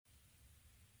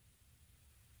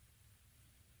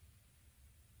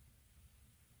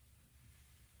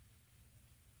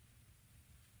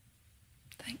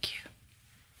Thank you.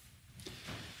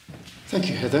 Thank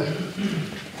you, Heather.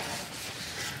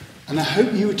 And I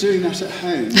hope you were doing that at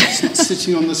home, just not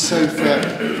sitting on the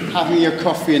sofa, having your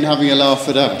coffee and having a laugh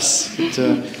at us.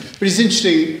 But it's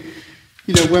interesting,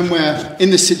 when we're in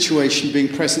this situation, being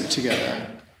present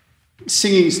together,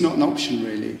 singing is not an option,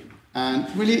 really.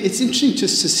 And really, it's interesting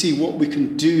just to see what we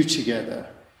can do together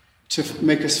to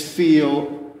make us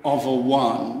feel of a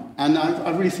one. And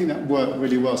I really think that worked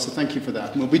really well, so thank you for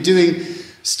that. And we'll be doing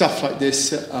stuff like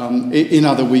this in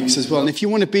other weeks as well. And if you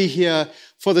want to be here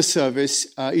for the service,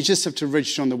 you just have to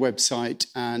register on the website,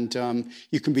 and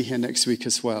you can be here next week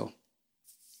as well.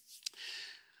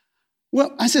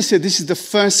 Well, as I said, this is the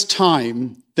first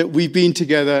time that we've been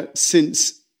together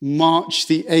since March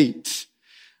the 8th.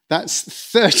 That's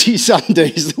 30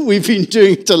 Sundays that we've been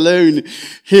doing it alone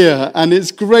here. And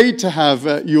it's great to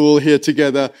have you all here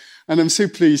together. And I'm so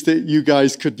pleased that you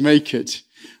guys could make it.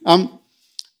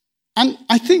 And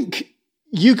I think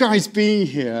you guys being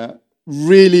here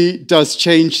really does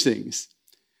change things.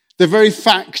 The very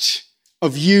fact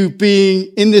of you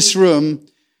being in this room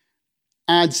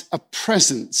adds a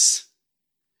presence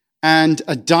and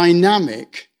a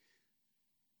dynamic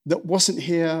that wasn't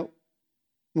here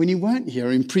when you weren't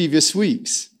here in previous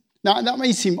weeks. Now, that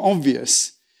may seem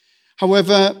obvious.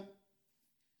 However,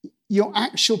 your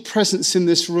actual presence in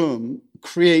this room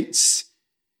creates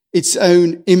its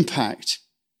own impact.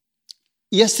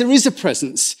 Yes, there is a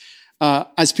presence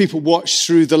as people watch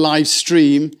through the live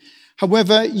stream.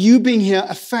 However, you being here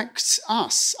affects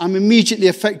us. I'm immediately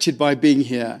affected by being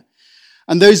here.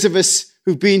 And those of us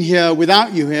who've been here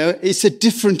without you here, it's a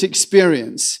different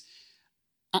experience.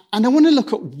 And I want to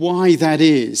look at why that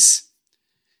is.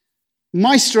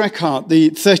 Meister Eckhart, the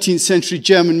 13th century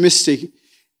German mystic,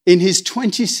 in his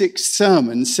 26th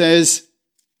sermon says,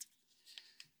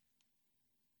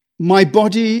 "My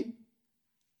body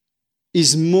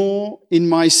is more in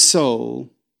my soul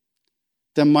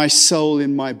than my soul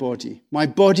in my body. My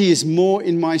body is more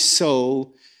in my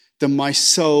soul than my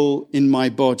soul in my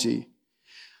body.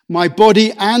 My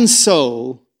body and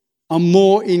soul are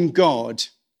more in God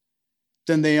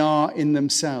than they are in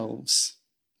themselves.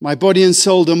 My body and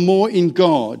soul are more in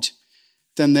God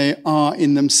than they are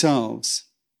in themselves."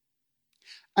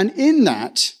 And in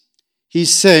that,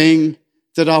 he's saying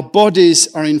that our bodies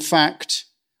are a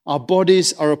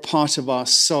part of our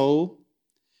soul,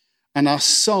 and our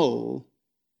soul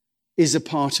is a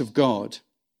part of God.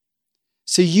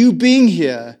 So you being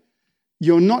here,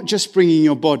 you're not just bringing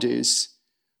your bodies,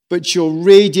 but you're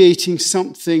radiating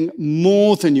something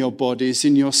more than your bodies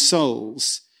in your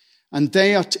souls. And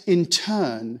they are in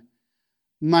turn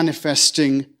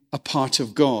manifesting a part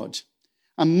of God.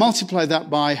 And multiply that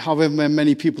by however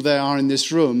many people there are in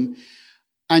this room,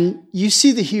 and you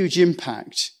see the huge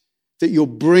impact that you're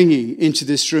bringing into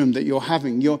this room, that you're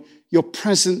having. Your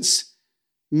presence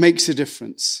makes a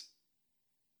difference.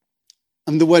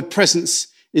 And the word presence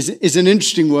is an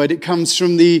interesting word. It comes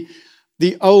from the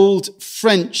old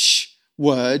French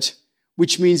word,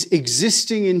 which means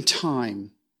existing in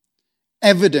time,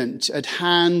 evident, at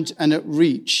hand, and at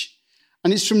reach.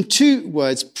 And it's from two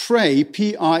words, prae,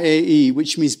 P-R-A-E,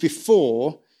 which means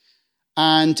before,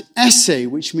 and esse,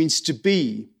 which means to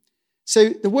be. So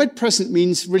the word present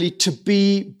means really to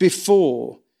be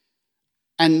before.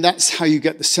 And that's how you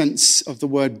get the sense of the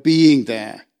word being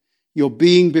there. You're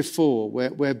being before.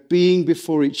 We're being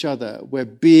before each other. We're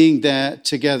being there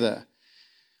together.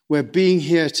 We're being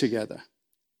here together.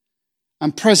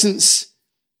 And presence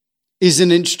is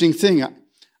an interesting thing.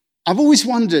 I've always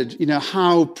wondered,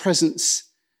 how presence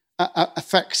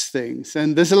affects things.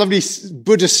 And there's a lovely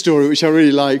Buddhist story, which I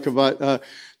really like, about there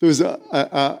was a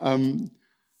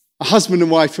husband and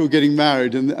wife who were getting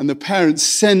married, and the parents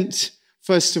sent,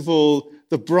 first of all,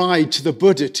 the bride to the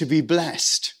Buddha to be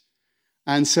blessed.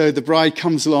 And so the bride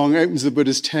comes along, opens the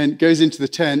Buddha's tent, goes into the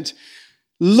tent,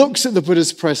 looks at the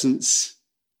Buddha's presence,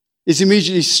 is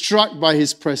immediately struck by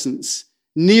his presence,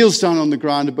 kneels down on the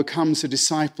ground and becomes a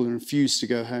disciple and refuses to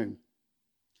go home.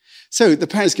 So the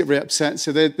parents get very upset,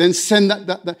 so they then send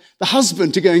the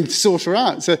husband to go and sort her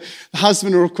out. So the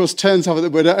husband, of course, turns up at the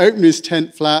Buddha, opens his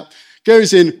tent flap,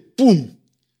 goes in, boom,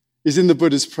 is in the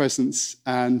Buddha's presence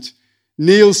and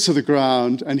kneels to the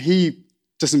ground, and he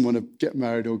doesn't want to get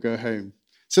married or go home.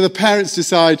 So the parents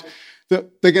decide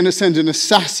that they're going to send an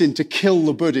assassin to kill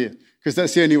the Buddha, because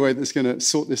that's the only way that's going to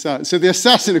sort this out. So the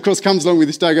assassin, of course, comes along with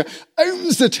his dagger,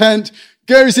 opens the tent,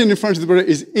 goes in front of the Buddha,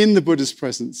 is in the Buddha's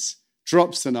presence,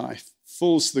 drops the knife,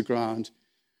 falls to the ground,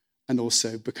 and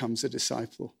also becomes a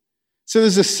disciple. So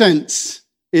there's a sense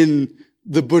in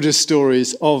the Buddha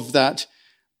stories of that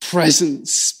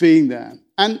presence being there.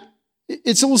 And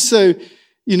it's also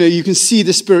you can see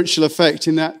the spiritual effect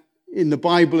in that in the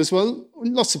Bible as well,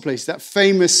 in lots of places. That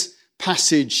famous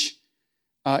passage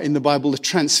in the Bible, the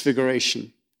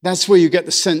Transfiguration. That's where you get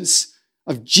the sense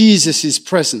of Jesus'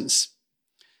 presence.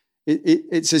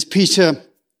 It says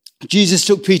Jesus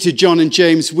took Peter, John, and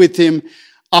James with him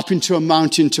up into a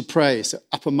mountain to pray. So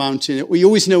up a mountain. We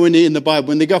always know in the Bible,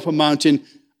 when they go up a mountain,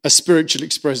 a spiritual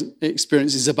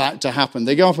experience is about to happen.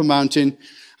 They go up a mountain,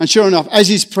 and sure enough, as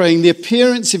he's praying, the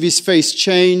appearance of his face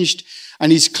changed,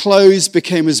 and his clothes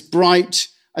became as bright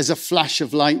as a flash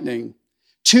of lightning.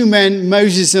 Two men,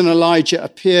 Moses and Elijah,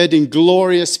 appeared in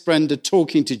glorious splendor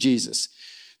talking to Jesus.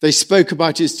 They spoke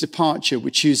about his departure,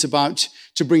 which he was about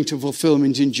to bring to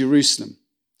fulfillment in Jerusalem.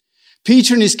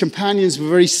 Peter and his companions were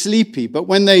very sleepy, but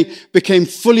when they became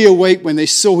fully awake, when they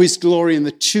saw his glory and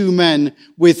the two men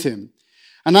with him.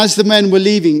 And as the men were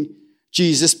leaving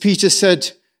Jesus, Peter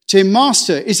said to him,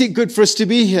 "Master, is it good for us to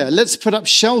be here? Let's put up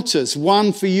shelters,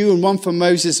 one for you and one for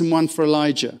Moses and one for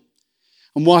Elijah."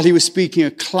 And while he was speaking,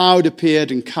 a cloud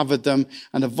appeared and covered them,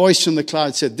 and a voice from the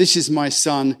cloud said, "This is my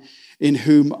son, in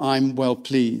whom I'm well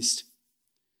pleased."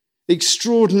 The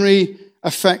extraordinary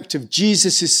effect of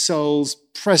Jesus' soul's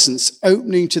presence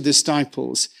opening to the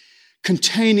disciples,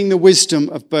 containing the wisdom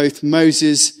of both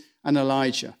Moses and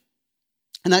Elijah.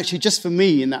 And actually, just for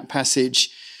me in that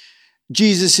passage,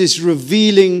 Jesus is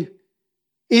revealing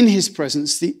in his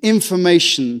presence the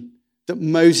information that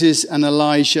Moses and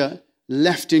Elijah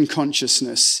left in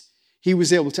consciousness. He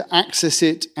was able to access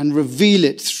it and reveal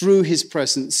it through his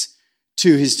presence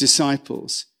to his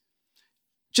disciples.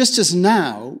 Just as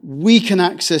now, we can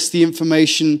access the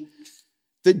information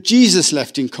that Jesus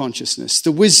left in consciousness,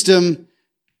 the wisdom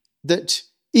that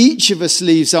each of us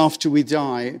leaves after we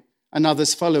die and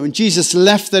others follow. And Jesus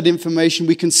left that information.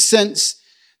 We can sense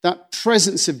that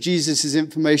presence of Jesus'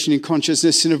 information in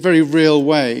consciousness in a very real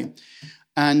way.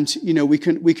 And, we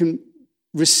can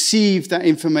receive that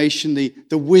information,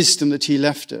 the wisdom that he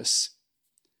left us.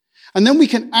 And then we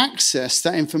can access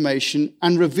that information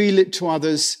and reveal it to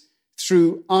others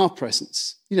through our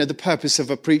presence. The purpose of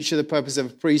a preacher, the purpose of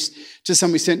a priest, to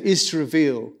some extent, is to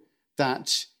reveal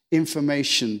that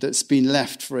information that's been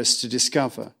left for us to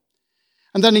discover.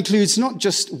 And that includes not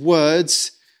just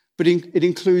words, but it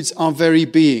includes our very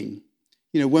being.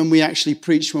 When we actually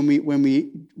preach, when we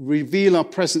reveal our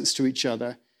presence to each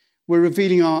other, we're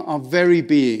revealing our very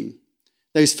being.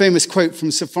 There's a famous quote from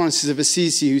St. Francis of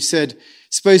Assisi, who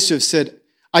supposed to have said,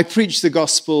 "I preach the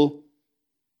gospel,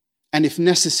 and if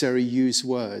necessary, use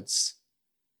words."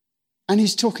 And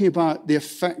he's talking about the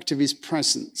effect of his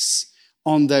presence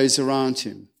on those around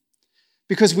him.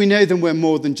 Because we know that we're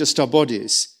more than just our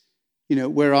bodies.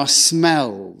 We're our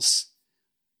smells,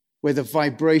 we're the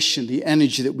vibration, the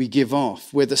energy that we give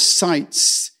off, we're the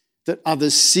sights that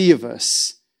others see of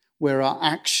us, we're our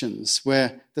actions,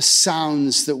 we're the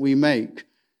sounds that we make,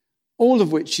 all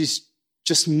of which is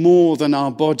just more than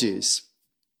our bodies.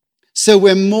 So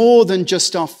we're more than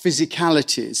just our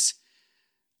physicalities,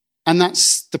 and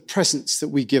that's the presence that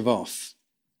we give off.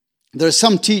 There are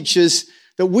some teachers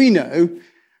that we know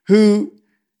who,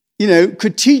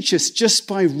 could teach us just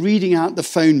by reading out the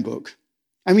phone book.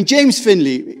 James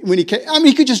Finley, when he came,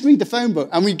 he could just read the phone book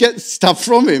and we get stuff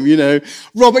from him,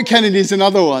 Robert Kennedy is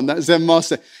another one, that's Zen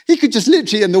master. He could just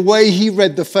literally, and the way he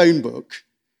read the phone book,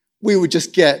 we would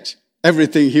just get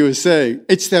everything he was saying.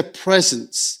 It's their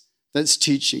presence that's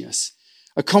teaching us.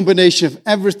 A combination of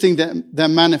everything that they're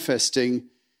manifesting,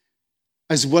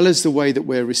 as well as the way that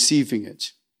we're receiving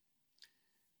it.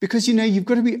 Because, you've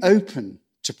got to be open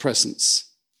to presence.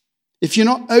 If you're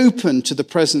not open to the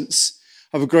presence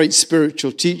of a great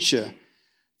spiritual teacher,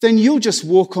 then you'll just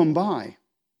walk on by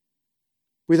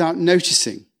without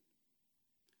noticing.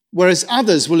 Whereas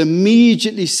others will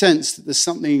immediately sense that there's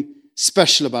something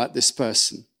special about this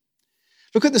person.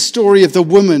 Look at the story of the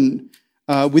woman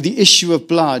with the issue of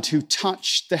blood who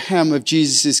touched the hem of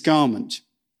Jesus' garment.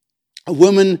 A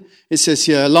woman, it says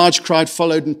here, a large crowd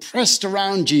followed and pressed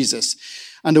around Jesus.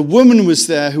 And a woman was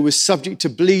there who was subject to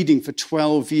bleeding for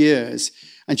 12 years.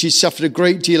 And she suffered a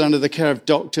great deal under the care of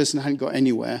doctors and hadn't got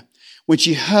anywhere. When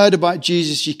she heard about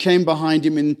Jesus, she came behind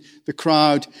him in the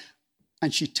crowd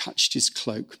and she touched his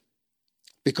cloak.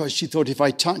 Because she thought, if I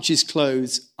touch his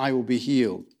clothes, I will be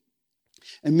healed.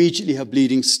 Immediately her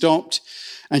bleeding stopped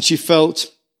and she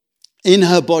felt in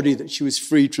her body that she was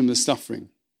freed from the suffering.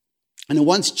 And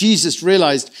once Jesus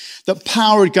realized that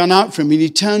power had gone out from him, he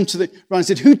turned to the crowd and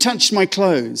said, "Who touched my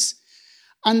clothes?"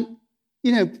 And,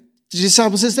 the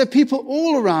disciple says, there are people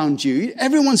all around you.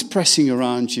 Everyone's pressing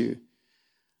around you.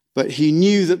 But he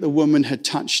knew that the woman had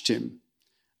touched him.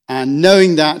 And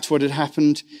knowing that, what had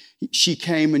happened, she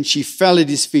came and she fell at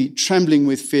his feet, trembling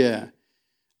with fear.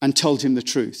 and told him the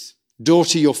truth.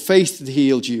 Daughter, your faith has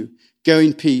healed you. Go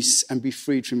in peace and be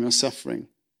freed from your suffering.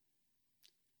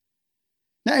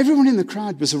 Now, everyone in the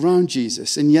crowd was around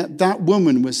Jesus, and yet that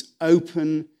woman was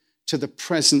open to the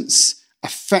presence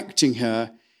affecting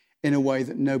her in a way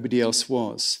that nobody else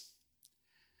was.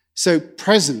 So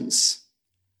presence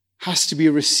has to be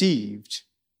received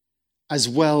as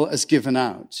well as given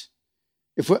out.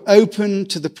 If we're open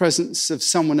to the presence of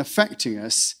someone affecting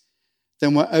us,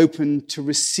 then we're open to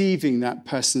receiving that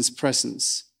person's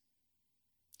presence.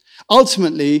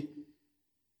 Ultimately,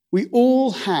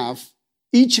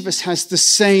 each of us has the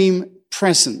same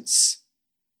presence.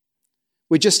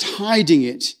 We're just hiding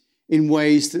it in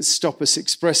ways that stop us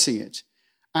expressing it.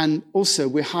 And also,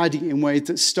 we're hiding it in ways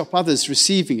that stop others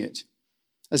receiving it.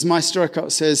 As Meister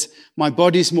Eckhart says, my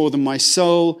body is more than my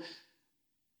soul,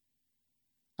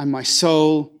 and my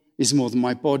soul is more than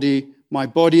my body. My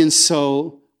body and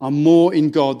soul are more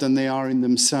in God than they are in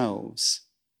themselves.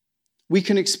 We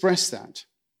can express that.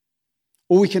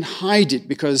 Or we can hide it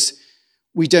because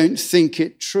we don't think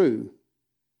it true.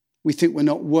 We think we're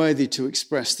not worthy to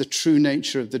express the true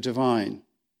nature of the divine.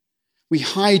 We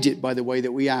hide it by the way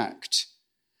that we act,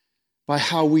 by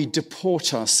how we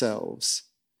deport ourselves,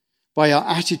 by our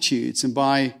attitudes, and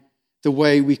by the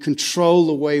way we control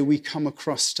the way we come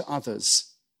across to others.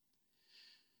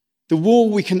 The more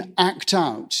we can act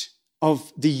out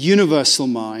of the universal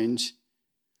mind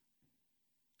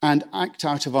and act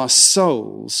out of our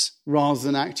souls rather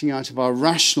than acting out of our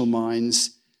rational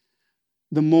minds,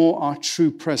 the more our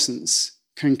true presence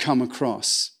can come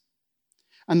across.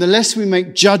 And the less we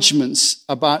make judgments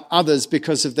about others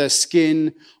because of their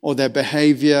skin or their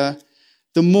behavior,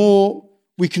 the more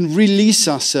we can release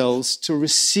ourselves to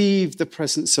receive the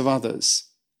presence of others.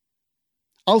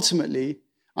 Ultimately,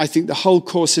 I think the whole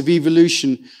course of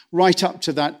evolution, right up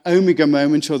to that omega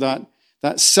moment or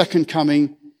that second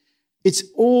coming, it's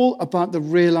all about the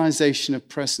realization of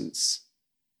presence.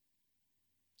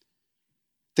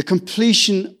 The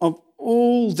completion of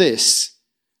all this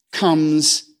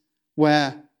comes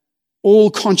where all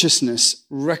consciousness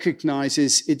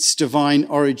recognizes its divine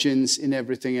origins in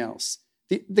everything else.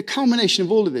 The culmination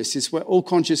of all of this is where all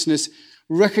consciousness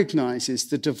recognizes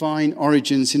the divine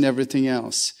origins in everything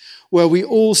else, where we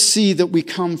all see that we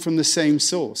come from the same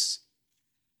source.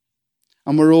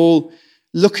 And we're all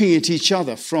looking at each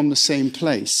other from the same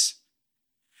place.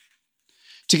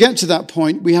 To get to that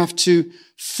point, we have to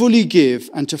fully give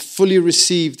and to fully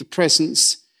receive the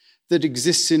presence that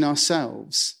exists in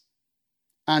ourselves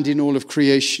and in all of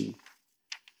creation.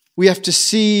 We have to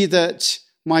see that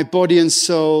my body and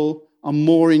soul are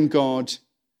more in God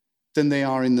than they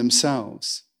are in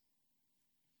themselves.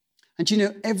 And you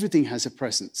know, everything has a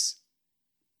presence.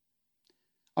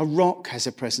 A rock has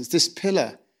a presence. This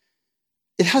pillar,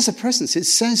 it has a presence. It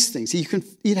says things.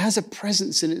 It has a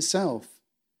presence in itself.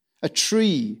 A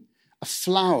tree, a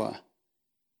flower.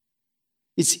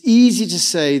 It's easy to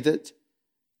say that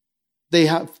they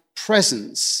have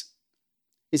presence.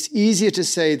 It's easier to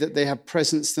say that they have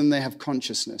presence than they have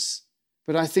consciousness.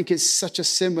 But I think it's such a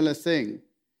similar thing.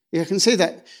 You can say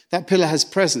that that pillar has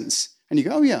presence, and you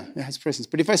go, oh yeah, it has presence.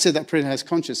 But if I say that pillar has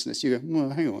consciousness, you go, well,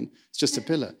 hang on, it's just a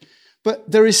pillar.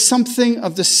 But there is something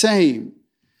of the same.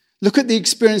 Look at the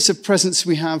experience of presence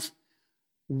we have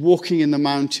walking in the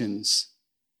mountains.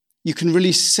 You can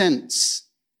really sense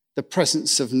the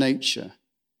presence of nature,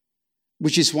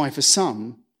 which is why for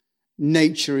some,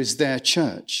 nature is their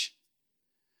church.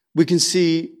 We can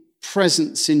see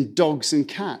presence in dogs and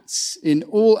cats, in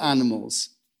all animals.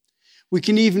 We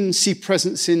can even see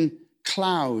presence in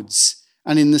clouds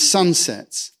and in the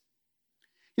sunsets.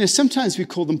 You know, sometimes we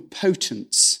call them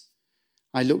potents.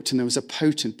 I looked and there was a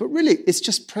potent, but really it's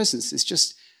just presence. It's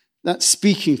just that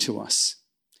speaking to us.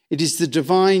 It is the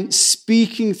divine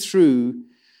speaking through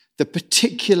the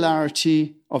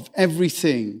particularity of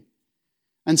everything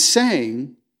and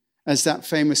saying, as that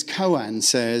famous koan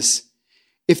says,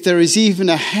 if there is even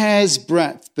a hair's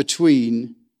breadth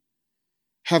between,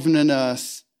 heaven and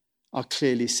earth are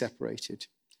clearly separated.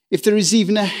 If there is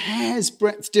even a hair's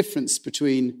breadth difference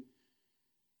between,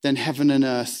 then heaven and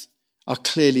earth are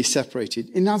clearly separated.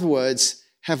 In other words,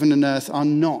 heaven and earth are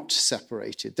not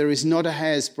separated. There is not a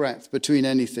hair's breadth between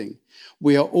anything.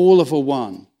 We are all of a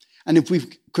one. And if we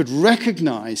could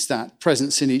recognize that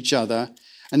presence in each other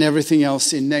and everything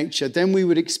else in nature, then we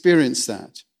would experience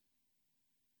that.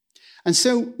 And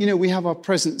so, you know, we have our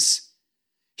presence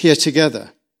here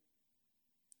together.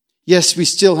 Yes, we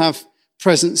still have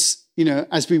presence, you know,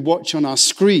 as we watch on our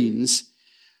screens,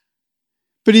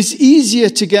 but it's easier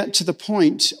to get to the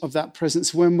point of that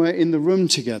presence when we're in the room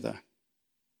together.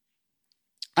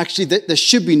 Actually, there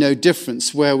should be no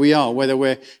difference where we are, whether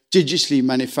we're digitally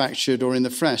manufactured or in the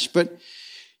flesh. But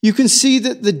you can see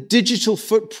that the digital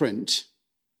footprint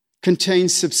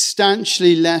contains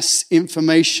substantially less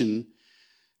information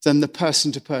than the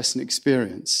person-to-person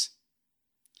experience.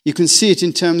 You can see it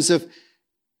in terms of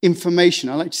information.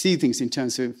 I like to see things in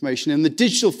terms of information. And the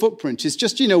digital footprint is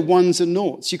just, ones and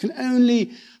noughts. You can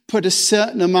only put a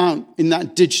certain amount in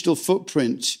that digital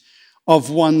footprint of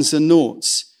ones and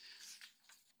noughts.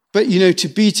 But, to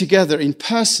be together in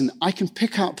person, I can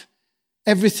pick up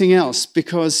everything else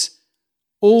because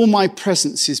all my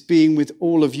presence is being with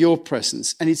all of your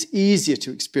presence, and it's easier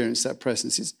to experience that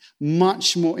presence. It's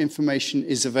much more information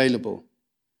is available.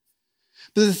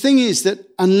 But the thing is that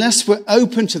unless we're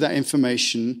open to that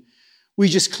information, we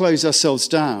just close ourselves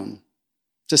down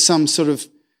to some sort of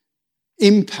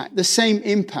impact, the same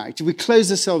impact. If we close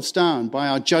ourselves down by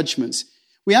our judgments,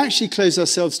 we actually close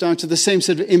ourselves down to the same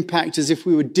sort of impact as if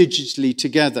we were digitally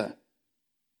together.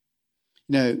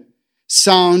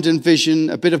 Sound and vision,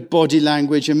 a bit of body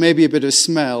language, and maybe a bit of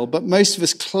smell, but most of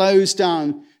us close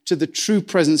down to the true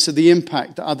presence of the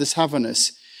impact that others have on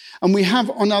us. And we have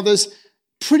on others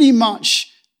pretty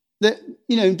much that,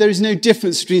 there is no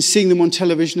difference between seeing them on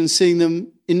television and seeing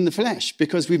them in the flesh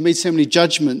because we've made so many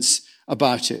judgments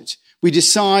about it. We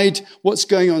decide what's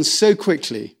going on so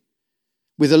quickly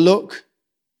with a look,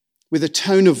 with a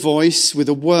tone of voice, with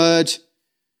a word,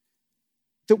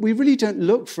 that we really don't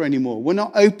look for anymore. We're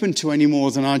not open to any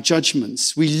more than our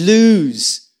judgments. We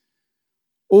lose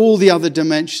all the other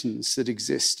dimensions that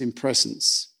exist in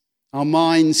presence. Our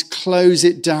minds close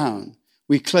it down.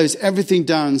 We close everything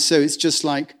down so it's just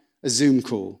like a Zoom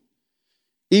call.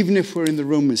 Even if we're in the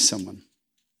room with someone,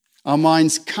 our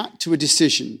minds cut to a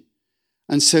decision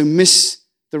and so miss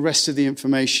the rest of the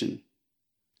information.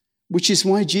 Which is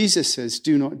why Jesus says,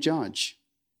 do not judge.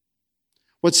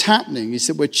 What's happening is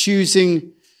that we're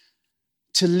choosing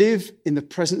to live in the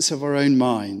presence of our own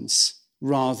minds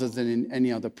rather than in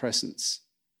any other presence.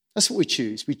 That's what we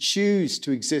choose. We choose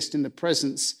to exist in the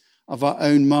presence of our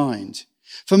own mind.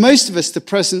 For most of us, the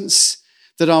presence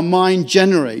that our mind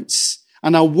generates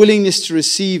and our willingness to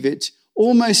receive it,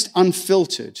 almost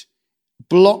unfiltered,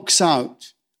 blocks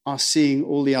out our seeing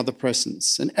all the other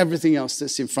presence and everything else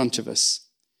that's in front of us.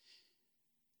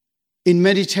 In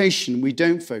meditation, we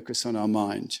don't focus on our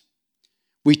mind.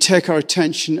 We take our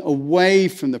attention away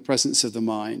from the presence of the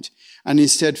mind and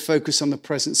instead focus on the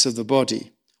presence of the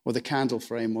body or the candle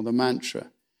frame or the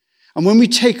mantra. And when we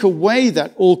take away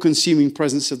that all-consuming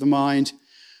presence of the mind,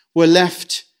 we're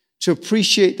left to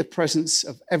appreciate the presence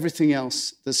of everything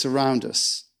else that's around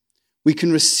us. We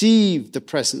can receive the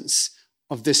presence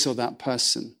of this or that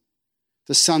person,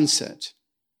 the sunset,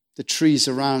 the trees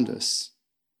around us.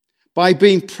 By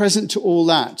being present to all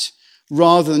that,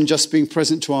 rather than just being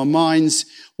present to our minds,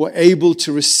 we're able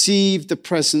to receive the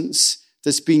presence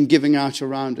that's been given out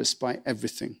around us by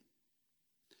everything.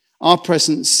 Our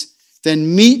presence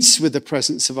then meets with the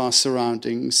presence of our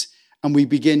surroundings, and we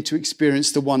begin to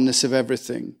experience the oneness of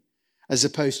everything, as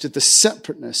opposed to the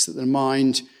separateness that the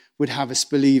mind would have us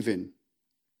believe in.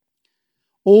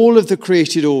 All of the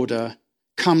created order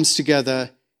comes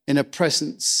together in a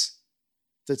presence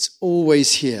that's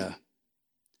always here.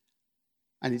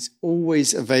 And it's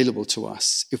always available to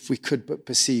us if we could but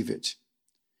perceive it.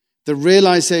 The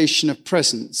realization of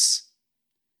presence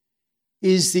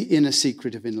is the inner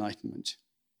secret of enlightenment.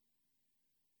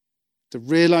 The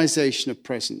realization of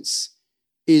presence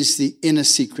is the inner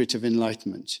secret of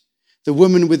enlightenment. The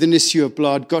woman with an issue of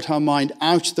blood got her mind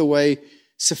out of the way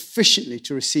sufficiently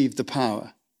to receive the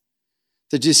power.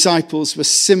 The disciples were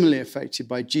similarly affected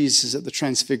by Jesus at the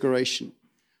Transfiguration,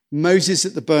 Moses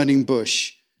at the burning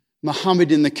bush,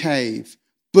 Muhammad in the cave,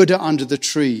 Buddha under the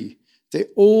tree. They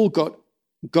all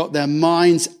got their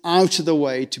minds out of the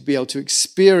way to be able to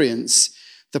experience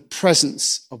the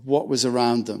presence of what was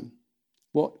around them.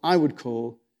 What I would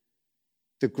call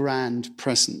the grand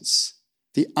presence,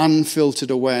 the unfiltered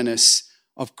awareness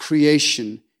of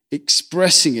creation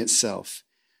expressing itself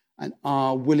and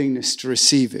our willingness to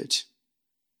receive it.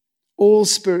 All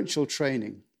spiritual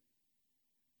training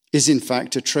is in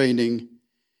fact a training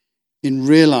in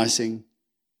realizing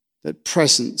that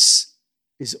presence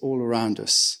is all around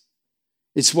us.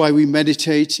 It's why we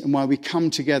meditate and why we come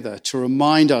together to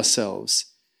remind ourselves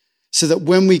so that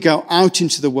when we go out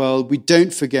into the world, we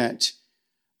don't forget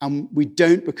and we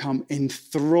don't become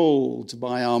enthralled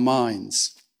by our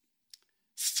minds.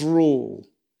 Thrall,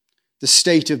 the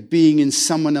state of being in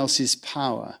someone else's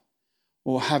power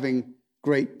or having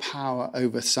great power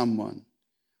over someone.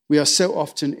 We are so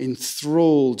often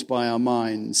enthralled by our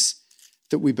minds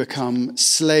that we become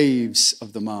slaves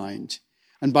of the mind.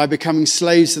 And by becoming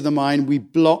slaves of the mind, we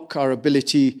block our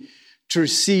ability to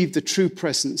receive the true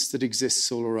presence that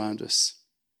exists all around us.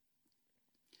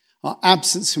 Our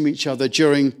absence from each other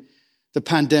during the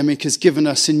pandemic has given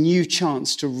us a new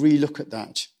chance to relook at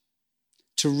that,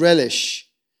 to relish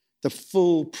the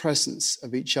full presence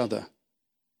of each other,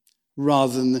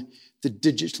 rather than the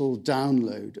digital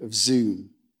download of Zoom.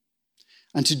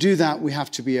 And to do that, we have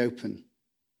to be open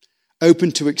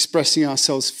to expressing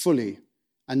ourselves fully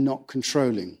and not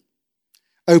controlling,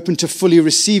 open to fully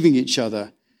receiving each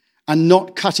other and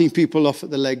not cutting people off at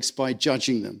the legs by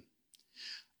judging them,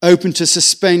 open to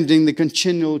suspending the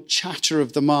continual chatter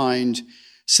of the mind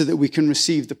so that we can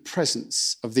receive the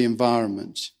presence of the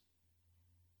environment.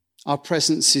 Our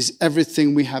presence is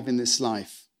everything we have in this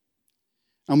life,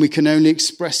 and we can only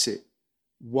express it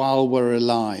while we're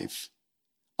alive.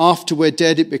 After we're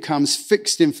dead, it becomes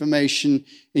fixed information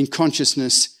in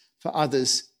consciousness for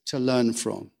others to learn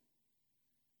from.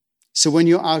 So when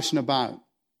you're out and about,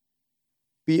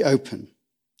 be open.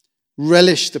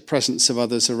 Relish the presence of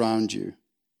others around you.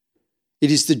 It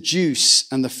is the juice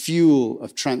and the fuel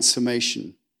of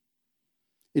transformation.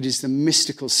 It is the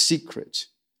mystical secret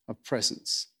of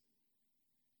presence.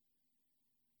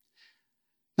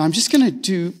 Now I'm just going to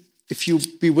do, if you'll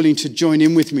be willing to join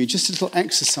in with me, just a little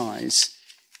exercise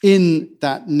in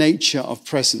that nature of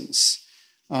presence.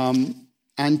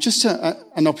 And just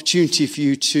an opportunity for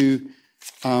you to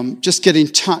just get in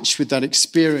touch with that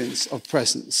experience of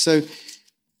presence. So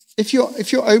if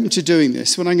you're open to doing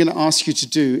this, what I'm going to ask you to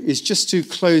do is just to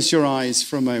close your eyes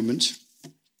for a moment.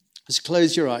 Just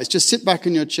close your eyes. Just sit back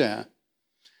in your chair.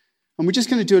 And we're just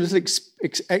going to do a little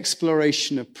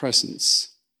exploration of presence.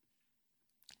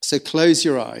 So close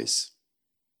your eyes.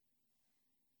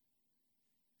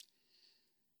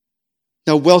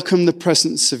 Now welcome the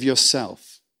presence of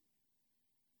yourself,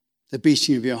 the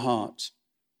beating of your heart,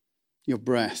 your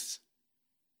breath,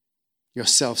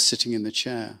 yourself sitting in the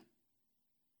chair.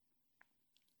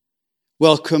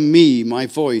 Welcome me, my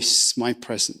voice, my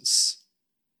presence.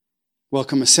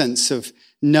 Welcome a sense of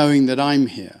knowing that I'm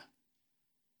here.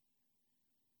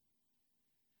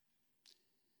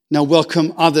 Now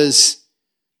welcome others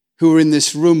who are in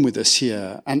this room with us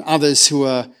here and others who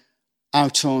are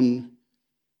out on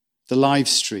the live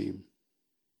stream.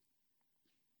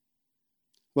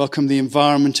 Welcome the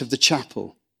environment of the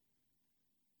chapel.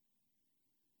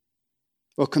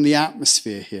 Welcome the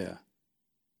atmosphere here.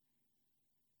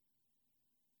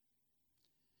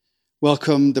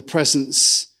 Welcome the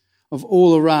presence of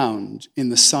all around in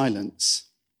the silence.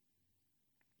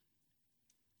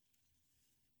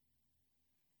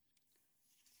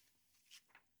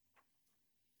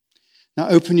 Now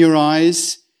open your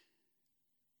eyes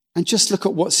and just look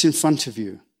at what's in front of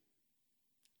you.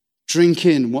 Drink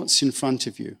in what's in front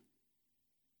of you.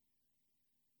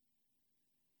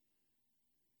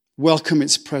 Welcome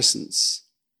its presence.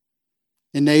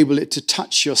 Enable it to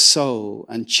touch your soul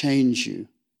and change you.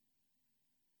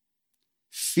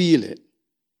 Feel it.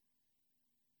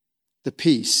 The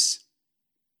peace.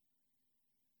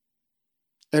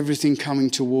 Everything coming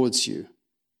towards you.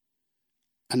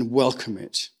 And welcome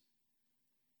it.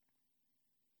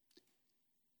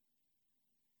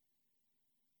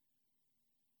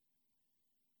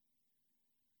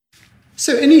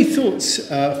 So any thoughts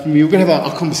from you? We're going to have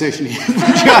our conversation here.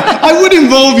 I would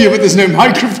involve you, but there's no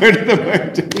microphone at the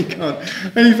moment. We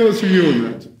can't. Any thoughts from you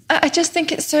on that? I just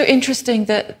think it's so interesting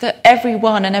that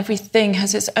everyone and everything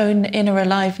has its own inner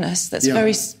aliveness that's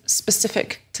very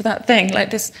specific to that thing. Like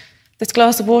this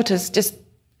glass of water is just,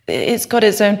 it's got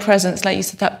its own presence, like you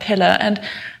said, that pillar. And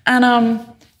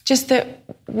just that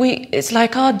it's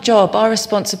like our job, our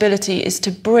responsibility is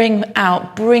to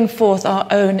bring forth our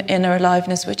own inner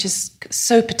aliveness, which is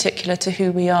so particular to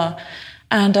who we are.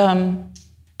 And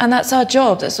that's our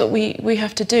job. That's what we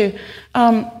have to do.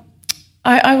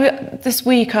 This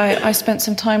week I spent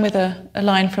some time with a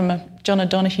line from a John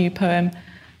O'Donoghue poem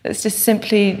that's just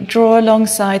simply, draw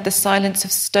alongside the silence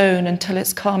of stone until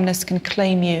its calmness can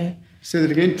claim you. Say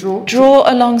that again.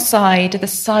 Draw alongside the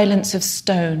silence of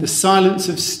stone. The silence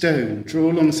of stone. Draw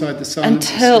alongside the silence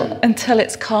of stone. Until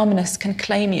its calmness can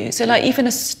claim you. So like even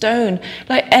a stone,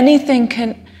 like anything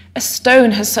a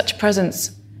stone has such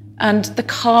presence. And the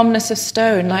calmness of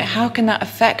stone, like how can that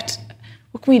affect,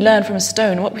 what can we learn from a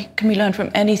stone? Can we learn from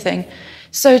anything?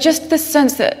 So just this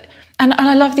sense that, and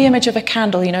I love the image of a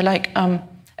candle, like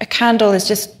a candle is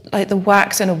just like the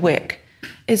wax in a wick.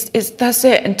 That's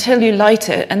it until you light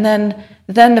it, and then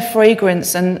the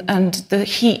fragrance and the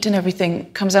heat and everything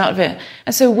comes out of it.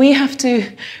 And so we have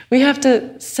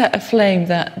to set aflame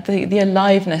that the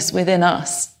aliveness within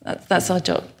us. That's our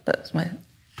job. That's my.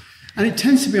 And it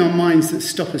tends to be our minds that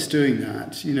stop us doing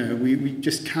that. You know, we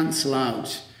just cancel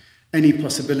out any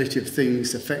possibility of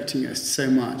things affecting us so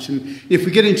much. And if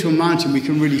we get into a mountain, we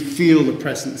can really feel the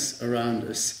presence around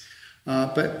us.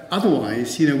 But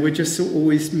otherwise, you know, we're just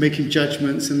always making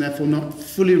judgments and therefore not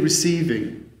fully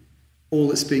receiving all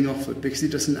that's being offered because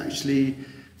it doesn't actually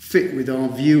fit with our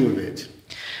view of it.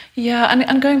 Yeah,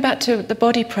 and going back to the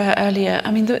body prayer earlier,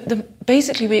 I mean,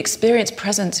 basically we experience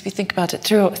presence, if you think about it,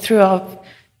 through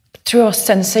our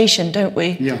sensation, don't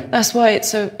we? Yeah. That's why it's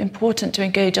so important to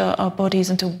engage our bodies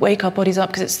and to wake our bodies up,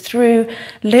 because it's through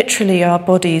literally our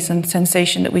bodies and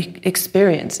sensation that we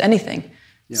experience anything.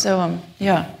 Yeah. So,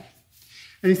 yeah.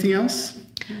 Anything else?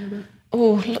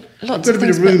 Oh, lots I've got a bit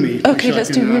of Rumi. Okay, let's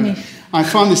do Rumi. I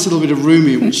found this little bit of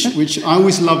Rumi, which I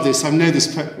always love this. I've known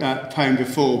this poem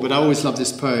before, but I always love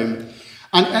this poem.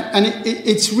 And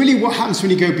it's really what happens when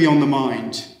you go beyond the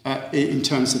mind in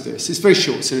terms of this. It's very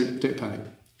short, so don't panic.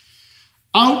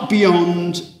 Out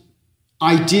beyond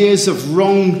ideas of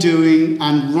wrongdoing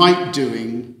and right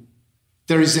doing,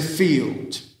 there is a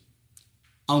field.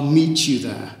 I'll meet you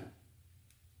there.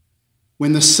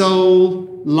 When the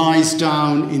soul lies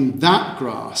down in that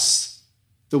grass,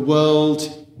 the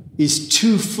world is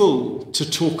too full to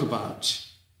talk about.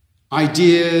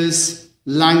 Ideas,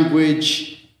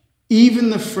 language, even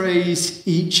the phrase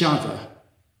each other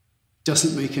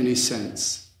doesn't make any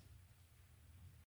sense.